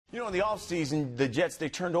You know, in the offseason, the Jets, they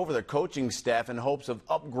turned over their coaching staff in hopes of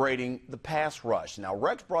upgrading the pass rush. Now,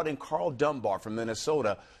 Rex brought in Karl Dunbar from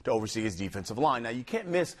Minnesota to oversee his defensive line. Now, you can't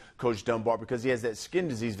miss Coach Dunbar because he has that skin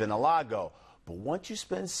disease, vitiligo. But once you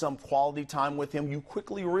spend some quality time with him, you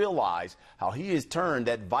quickly realize how he has turned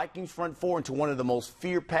that Vikings front four into one of the most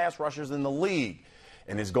feared pass rushers in the league.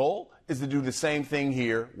 And his goal is to do the same thing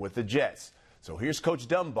here with the Jets. So here's Coach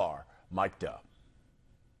Dunbar, mic'd up.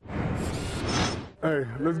 Hey,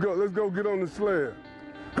 let's go get on the sled.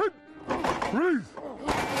 Hit! Reese!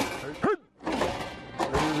 Hit!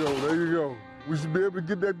 There you go. We should be able to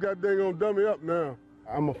get that goddamn dummy up now.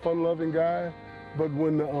 I'm a fun-loving guy, but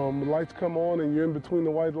when the lights come on and you're in between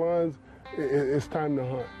the white lines, it's time to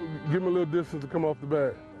hunt. Give him a little distance to come off the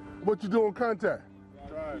bat. What you do on contact?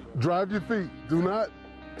 Drive your feet. Do not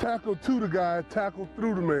tackle to the guy, tackle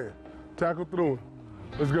through the man. Tackle through him.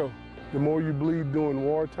 Let's go. The more you bleed during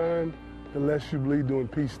wartime, the less you bleed during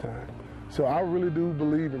peacetime. So I really do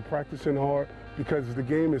believe in practicing hard because the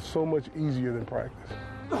game is so much easier than practice.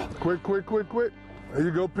 Quick. There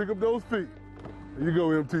you go, pick up those feet. There you go,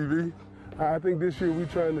 MTV. I think this year we're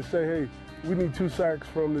trying to say, hey, we need 2 sacks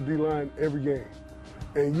from the D-line every game.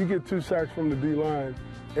 And you get 2 sacks from the D-line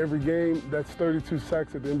every game, that's 32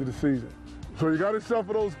 sacks at the end of the season. So you got to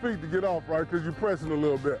shuffle those feet to get off, right, because you're pressing a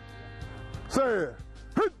little bit. Say it.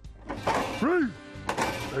 Hit. Freeze.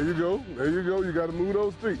 There you go. You got to move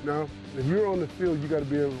those feet. Now, if you're on the field, you got to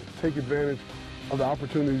be able to take advantage of the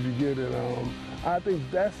opportunities you get. And I think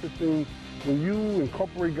that's the thing. When you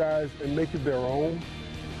incorporate guys and make it their own,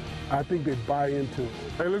 I think they buy into it.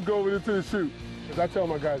 Hey, let's go over there to the shoot. As I tell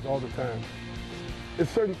my guys all the time, it's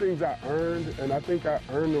certain things I earned, and I think I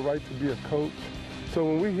earned the right to be a coach. So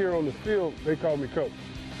when we here on the field, they call me coach.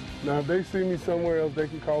 Now, if they see me somewhere else, they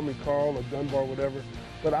can call me Karl or Dunbar, whatever.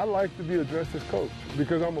 But I like to be addressed as coach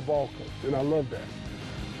because I'm a ball coach, and I love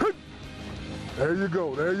that. There you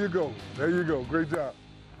go. Great job.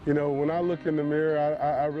 You know, when I look in the mirror,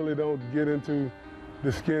 I really don't get into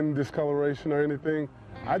the skin discoloration or anything.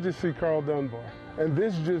 I just see Karl Dunbar. And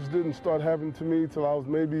this just didn't start happening to me till I was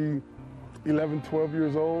maybe 11, 12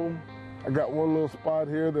 years old. I got one little spot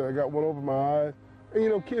here that I got one over my eye. And you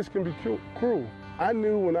know, kids can be cruel. I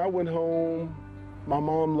knew when I went home, my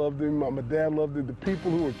mom loved him, my dad loved him, the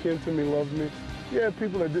people who were kin to me loved me. Yeah,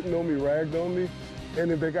 people that didn't know me ragged on me,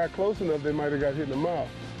 and if they got close enough, they might have got hit in the mouth.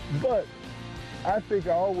 But I think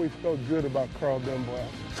I always felt good about Karl Dunbar.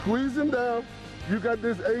 Squeeze him down, you got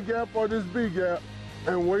this A gap or this B gap,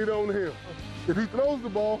 and wait on him. If he throws the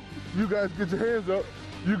ball, you guys get your hands up.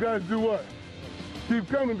 You guys do what? Keep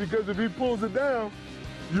coming, because if he pulls it down,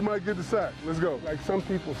 you might get the sack. Let's go. Like some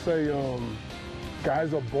people say,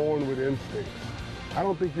 guys are born with instincts. I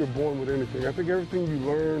don't think you're born with anything. I think everything you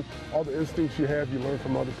learn, all the instincts you have, you learn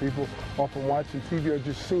from other people or from watching TV or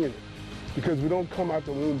just seeing it. Because we don't come out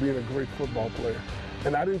the womb being a great football player.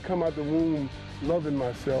 And I didn't come out the womb loving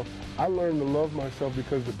myself. I learned to love myself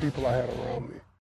because of the people I had around me.